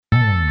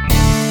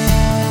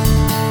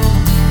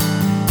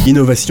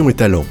Innovation et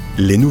talent,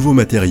 les nouveaux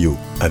matériaux,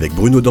 avec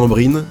Bruno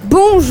Dambrine.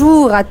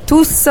 Bonjour à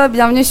tous,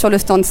 bienvenue sur le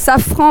stand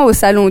Safran au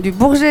salon du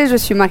Bourget, je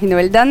suis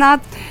Marie-Noëlle Danat.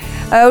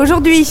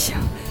 Aujourd'hui,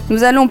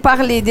 nous allons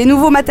parler des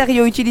nouveaux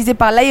matériaux utilisés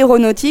par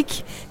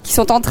l'aéronautique qui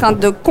sont en train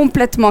de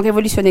complètement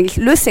révolutionner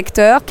le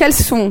secteur. Quels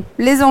sont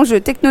les enjeux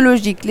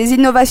technologiques, les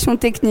innovations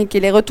techniques et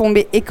les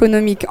retombées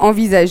économiques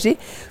envisagées?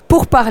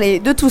 Pour parler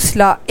de tout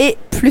cela et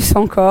plus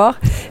encore,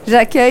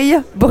 j'accueille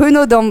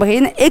Bruno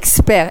Dambrine,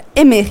 expert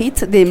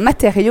émérite des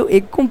matériaux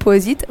et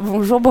composites.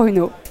 Bonjour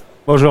Bruno.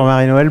 Bonjour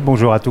Marie-Noëlle,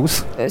 bonjour à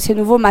tous. Ces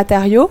nouveaux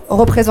matériaux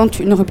représentent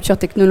une rupture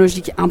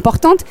technologique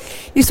importante.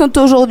 Ils sont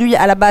aujourd'hui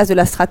à la base de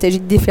la stratégie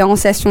de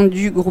différenciation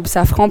du groupe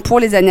Safran pour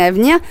les années à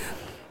venir.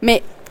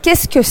 Mais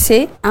qu'est-ce que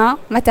c'est un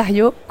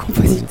matériau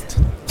composite ?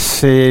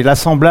 C'est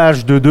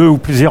l'assemblage de deux ou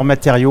plusieurs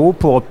matériaux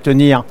pour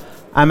obtenir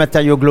un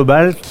matériau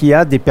global qui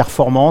a des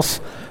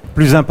performances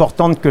plus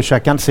importantes que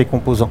chacun de ses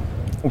composants.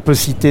 On peut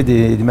citer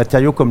des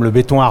matériaux comme le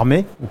béton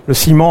armé. Le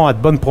ciment a de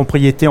bonnes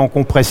propriétés en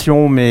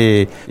compression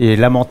mais est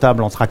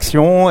lamentable en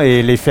traction,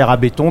 et les fers à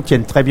béton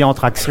tiennent très bien en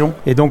traction.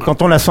 Et donc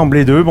quand on assemble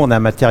les deux, on a un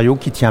matériau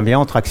qui tient bien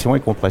en traction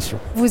et compression.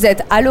 Vous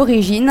êtes à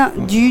l'origine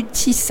du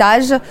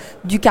tissage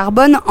du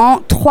carbone en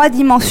 3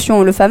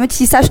 dimensions, le fameux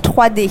tissage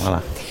 3D.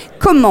 Voilà.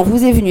 Comment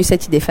vous est venue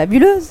cette idée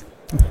fabuleuse ?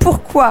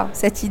 Pourquoi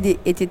cette idée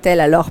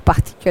était-elle alors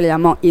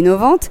particulièrement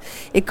innovante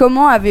et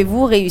comment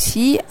avez-vous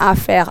réussi à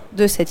faire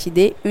de cette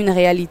idée une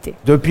réalité ?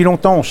 Depuis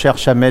longtemps, on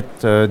cherche à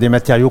mettre des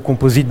matériaux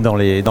composites dans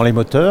les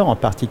moteurs, en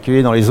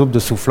particulier dans les aubes de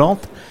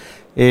soufflantes.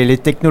 Et les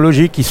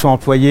technologies qui sont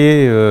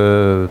employées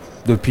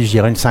depuis, je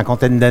dirais, une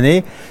 50aine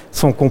d'années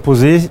sont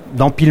composées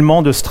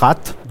d'empilements de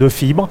strates, de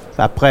fibres.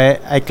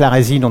 Après, avec la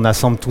résine, on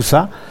assemble tout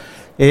ça.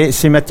 Et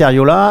ces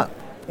matériaux-là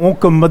ont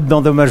comme mode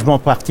d'endommagement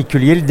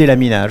particulier le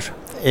délaminage.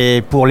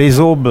 Et pour les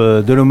aubes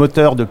de nos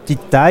moteurs de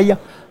petite taille,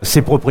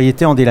 ces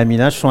propriétés en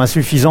délaminage sont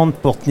insuffisantes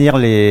pour tenir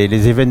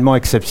les événements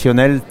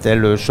exceptionnels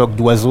tels choc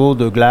d'oiseaux,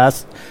 de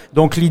glace.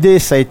 Donc l'idée,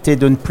 ça a été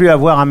de ne plus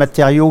avoir un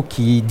matériau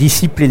qui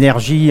dissipe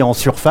l'énergie en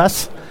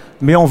surface,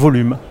 mais en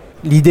volume.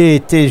 L'idée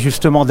était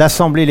justement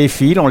d'assembler les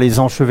fils en les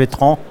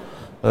enchevêtrant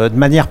de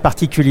manière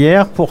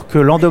particulière pour que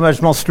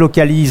l'endommagement se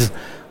localise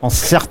en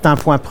certains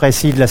points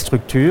précis de la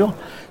structure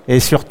et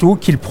surtout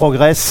qu'il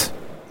progresse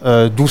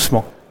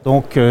doucement.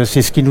 Donc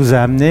c'est ce qui nous a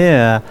amené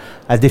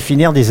à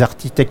définir des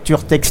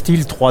architectures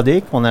textiles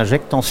 3D qu'on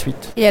injecte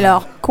ensuite. Et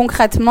alors,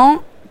 concrètement,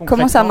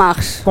 comment ça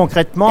marche ?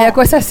 Concrètement, et à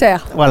quoi ça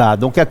sert ? Voilà,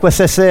 donc à quoi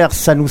ça sert ?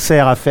 Ça nous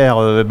sert à faire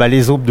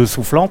les aubes de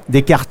soufflantes,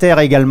 des carters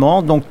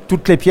également, donc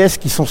toutes les pièces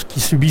qui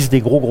subissent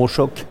des gros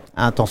chocs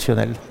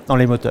intentionnels dans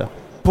les moteurs.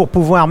 Pour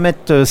pouvoir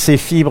mettre ces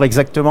fibres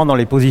exactement dans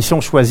les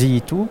positions choisies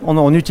et tout,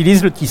 on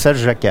utilise le tissage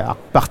jacquard.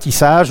 Par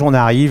tissage, on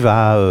arrive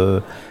à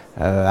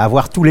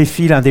avoir tous les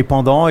fils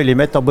indépendants et les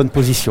mettre en bonne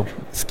position.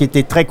 Ce qui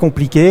était très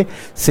compliqué,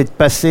 c'est de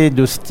passer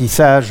de ce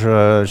tissage,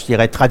 je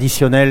dirais,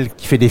 traditionnel,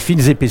 qui fait des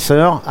fines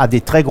épaisseurs, à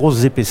des très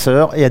grosses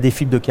épaisseurs et à des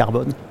fibres de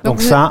carbone.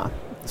 Donc ça,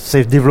 c'est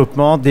le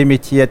développement des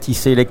métiers à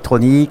tisser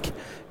électroniques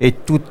et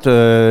toute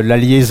la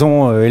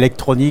liaison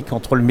électronique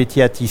entre le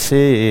métier à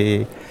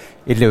tisser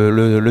et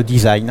le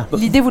design.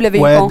 L'idée, vous l'avez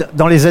eu quand ?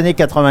 Dans les années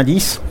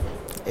 90.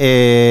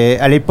 Et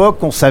à l'époque,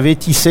 on savait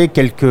tisser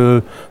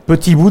quelques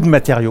petits bouts de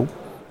matériaux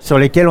sur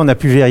lesquels on a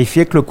pu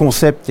vérifier que le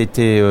concept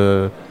était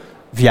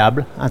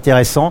viable,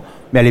 intéressant,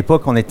 mais à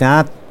l'époque, on était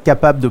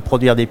incapable de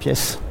produire des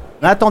pièces.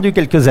 On a attendu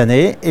quelques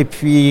années, et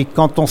puis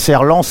quand on s'est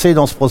relancé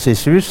dans ce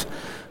processus,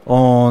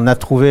 on a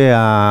trouvé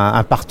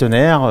un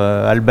partenaire,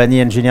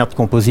 Albany Engineered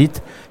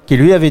Composite, qui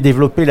lui avait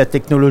développé la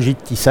technologie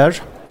de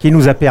tissage, qui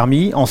nous a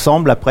permis,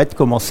 ensemble, après, de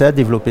commencer à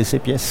développer ces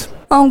pièces.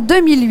 En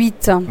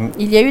 2008,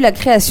 il y a eu la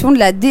création de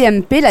la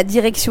DMP, la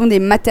Direction des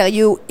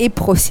matériaux et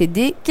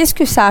procédés. Qu'est-ce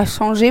que ça a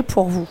changé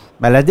pour vous ?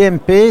 La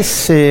DMP,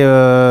 c'est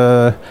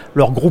le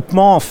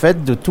regroupement en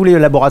fait, de tous les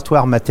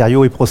laboratoires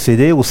matériaux et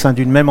procédés au sein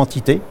d'une même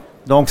entité.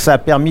 Donc ça a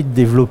permis de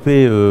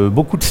développer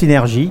beaucoup de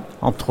synergies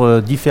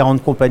entre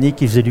différentes compagnies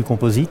qui faisaient du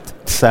composite.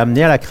 Ça a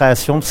amené à la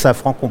création de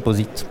Safran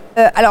Composite.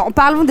 Alors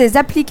parlons des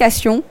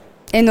applications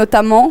et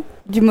notamment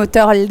du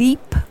moteur LEAP,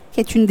 qui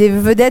est une des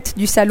vedettes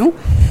du salon,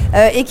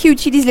 et qui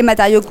utilise les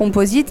matériaux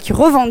composites, qui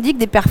revendique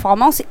des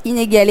performances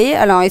inégalées.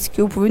 Alors, est-ce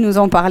que vous pouvez nous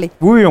en parler ?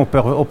 Oui, on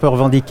peut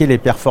revendiquer les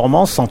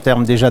performances en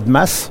termes déjà de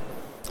masse.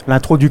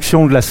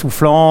 L'introduction de la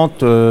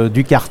soufflante,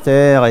 du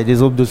carter et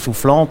des aubes de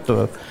soufflante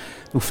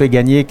nous fait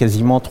gagner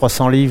quasiment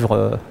 300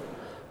 livres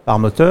par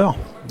moteur.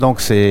 Donc,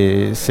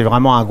 c'est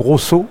vraiment un gros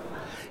saut.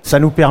 Ça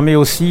nous permet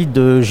aussi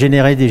de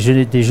générer des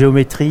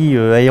géométries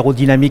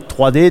aérodynamiques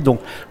 3D, donc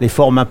les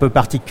formes un peu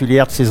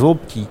particulières de ces aubes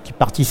qui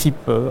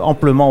participent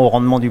amplement au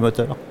rendement du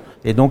moteur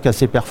et donc à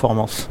ses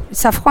performances.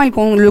 Safran est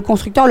le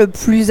constructeur le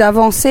plus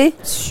avancé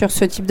sur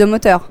ce type de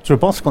moteur. Je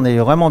pense qu'on est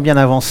vraiment bien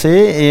avancé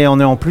et on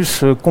est en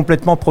plus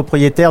complètement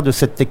propriétaire de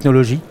cette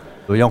technologie.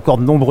 Il y a encore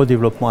de nombreux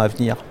développements à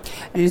venir.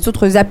 Les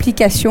autres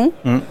applications,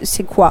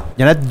 c'est quoi ?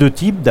 Il y en a de deux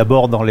types.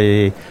 D'abord, dans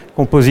les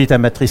composites à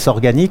matrice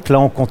organique, là,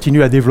 on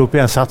continue à développer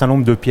un certain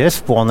nombre de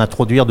pièces pour en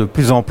introduire de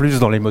plus en plus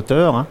dans les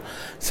moteurs.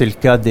 C'est le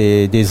cas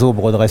des aubes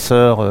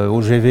redresseurs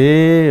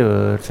OGV,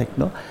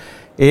 Techno.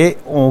 Et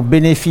on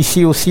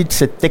bénéficie aussi de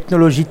cette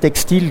technologie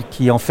textile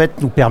qui en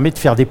fait nous permet de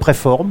faire des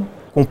préformes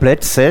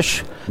complètes,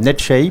 sèches,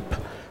 net shape.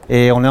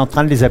 Et on est en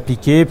train de les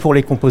appliquer pour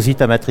les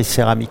composites à matrice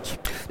céramique.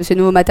 Ces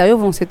nouveaux matériaux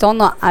vont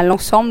s'étendre à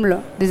l'ensemble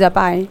des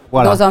appareils,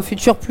 dans un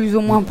futur plus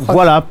ou moins proche.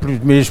 Voilà,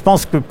 mais je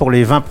pense que pour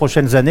les 20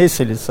 prochaines années,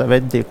 ça va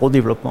être des gros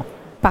développements.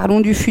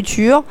 Parlons du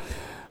futur,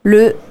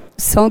 le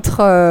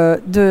centre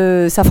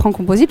de Safran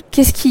Composite.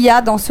 Qu'est-ce qu'il y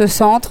a dans ce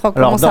centre?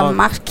 Comment ça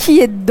marche? Qui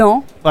est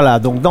dedans? Voilà,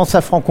 donc dans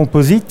Safran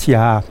Composite, il y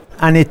a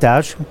un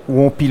étage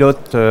où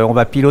on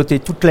va piloter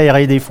toute la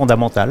R&D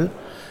fondamentale.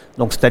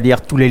 Donc,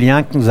 c'est-à-dire tous les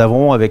liens que nous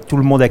avons avec tout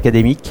le monde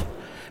académique,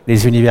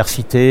 les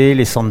universités,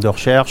 les centres de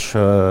recherche,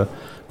 que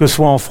ce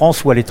soit en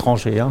France ou à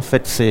l'étranger. En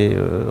fait,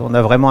 on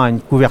a vraiment une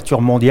couverture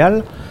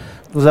mondiale.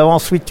 Nous avons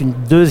ensuite une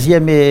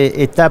deuxième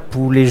étape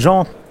où les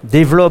gens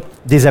développent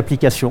des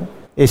applications.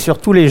 Et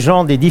surtout, les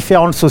gens des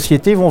différentes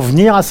sociétés vont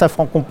venir à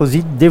Safran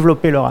Composite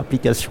développer leur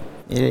application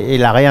et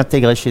la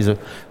réintégrer chez eux.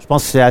 Je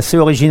pense que c'est assez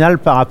original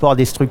par rapport à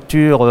des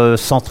structures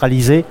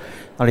centralisées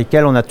dans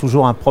lesquelles on a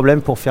toujours un problème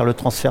pour faire le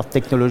transfert de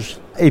technologie.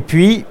 Et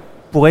puis,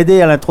 pour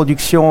aider à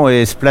l'introduction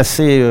et se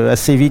placer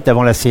assez vite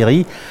avant la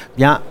série,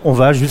 on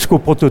va jusqu'au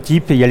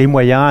prototype et il y a les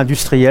moyens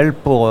industriels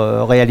pour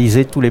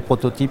réaliser tous les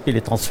prototypes et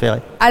les transférer.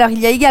 Alors, il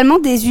y a également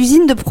des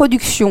usines de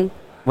production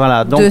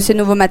de ces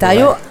nouveaux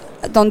matériaux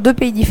dans 2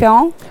 pays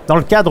différents. Dans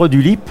le cadre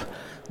du LIP,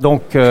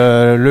 donc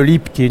le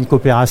LIP qui est une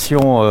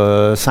coopération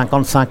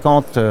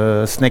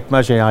 50-50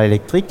 SNECMA General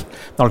Electric,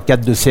 dans le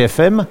cadre de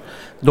CFM.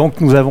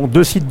 Donc nous avons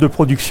 2 sites de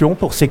production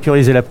pour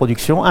sécuriser la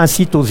production, un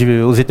site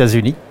aux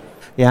États-Unis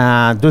et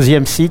un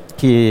deuxième site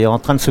qui est en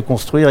train de se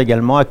construire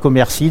également à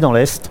Commercy dans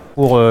l'Est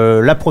pour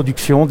la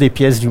production des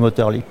pièces du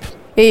moteur LIP.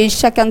 Et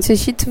chacun de ces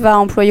sites va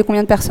employer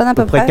combien de personnes à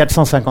peu près?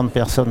 450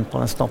 personnes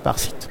pour l'instant par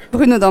site.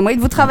 Bruno Dambrid,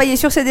 vous travaillez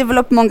sur ces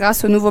développements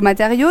grâce aux nouveaux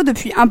matériaux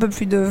depuis un peu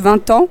plus de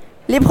 20 ans.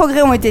 Les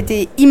progrès ont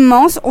été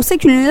immenses. On sait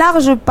qu'une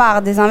large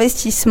part des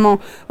investissements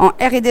en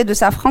R&D de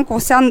Safran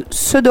concerne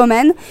ce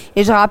domaine.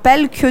 Et je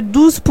rappelle que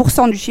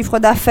 12% du chiffre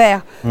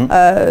d'affaires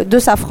de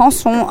Safran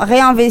sont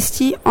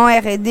réinvestis en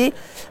R&D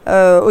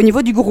au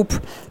niveau du groupe.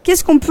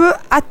 Qu'est-ce qu'on peut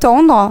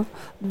attendre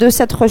de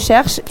cette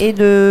recherche et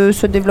de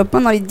ce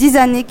développement dans les 10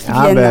 années qui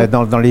viennent?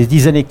 Dans les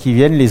 10 années qui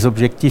viennent, les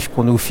objectifs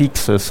qu'on nous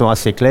fixe sont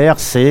assez clairs.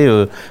 C'est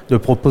de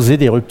proposer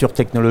des ruptures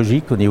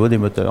technologiques au niveau des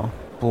moteurs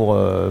pour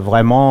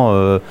vraiment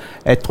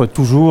être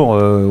toujours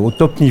au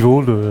top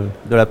niveau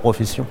de la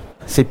profession.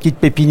 Ces petites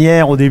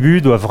pépinières au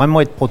début doivent vraiment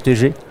être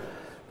protégées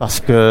parce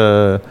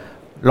que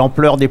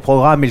l'ampleur des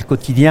programmes et le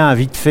quotidien a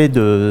vite fait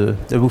de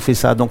bouffer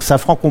ça. Donc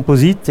Safran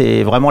Composite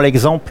est vraiment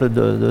l'exemple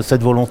de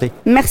cette volonté.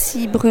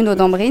 Merci Bruno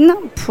Dambrid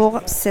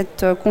pour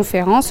cette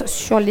conférence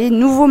sur les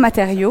nouveaux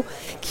matériaux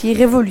qui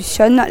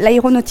révolutionnent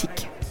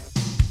l'aéronautique.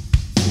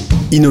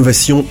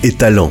 Innovation et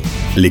talent,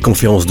 les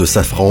conférences de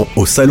Safran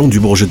au Salon du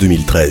Bourget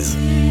 2013.